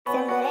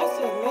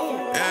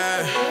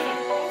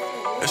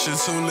That shit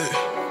too lit.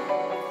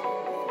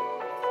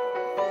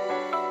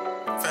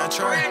 Fatt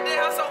Trey.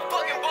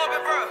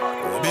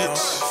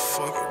 Bitch,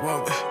 fucking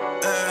bumpin'.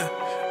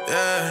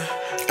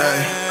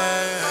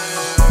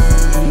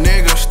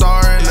 Niggas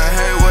starting to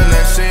hate when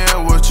they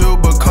seeing what you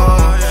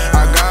become.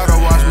 I gotta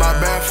watch my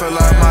back, feel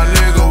like my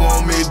nigga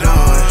want me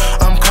done.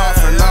 I'm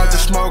coughing out the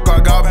smoke,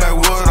 I got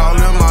backwood all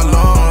in my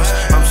lungs.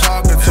 I'm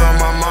talking to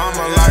my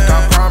mama like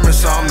I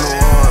promised I'm the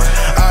one.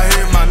 I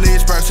hit my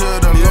knees, pray to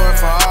the Lord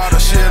for all the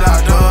shit I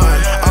done.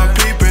 I'm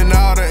peeping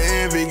all the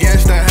envy,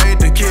 gangsta hate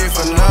the kid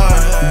for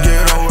none.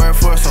 Get away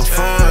for some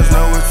funds,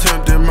 no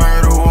attempted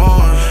murder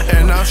one.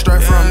 And I'm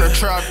straight from the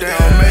trap, they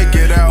don't make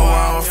it out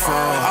where I'm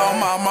from. I'm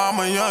my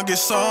mama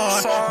youngest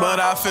son, but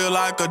I feel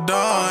like a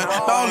dun.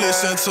 Don't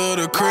listen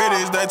to the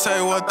critics, they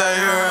take what they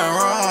hear and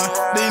run.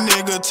 These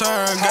niggas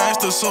turn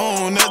gangster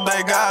soon if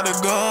they got a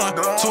gun.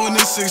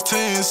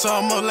 2016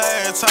 summer,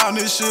 last time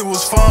this shit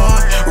was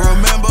fun.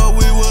 Remember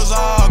we was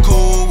all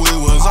cool, we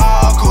was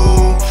all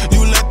cool.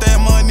 You let that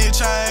money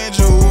change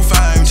you,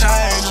 fame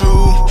change you.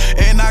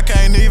 And I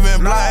can't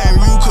even blame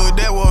you, cause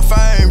that what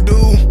fame do.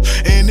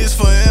 And it's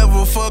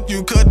forever, fuck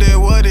you, cause that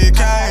what it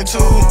came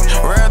to.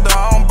 Rather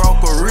I'm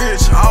broke or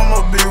rich,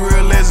 I'ma be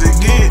real as it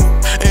get.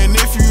 And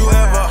if you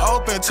ever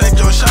open, take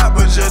your shot,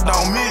 but just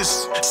don't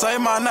miss. Say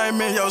my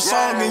name in your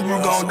song and you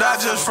gon' die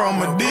just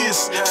from a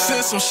diss.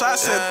 Send some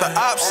shots at the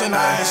ops and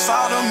I ain't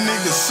saw them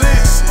niggas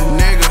since.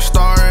 Niggas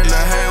starting to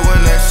hate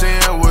when they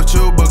seeing what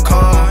you become.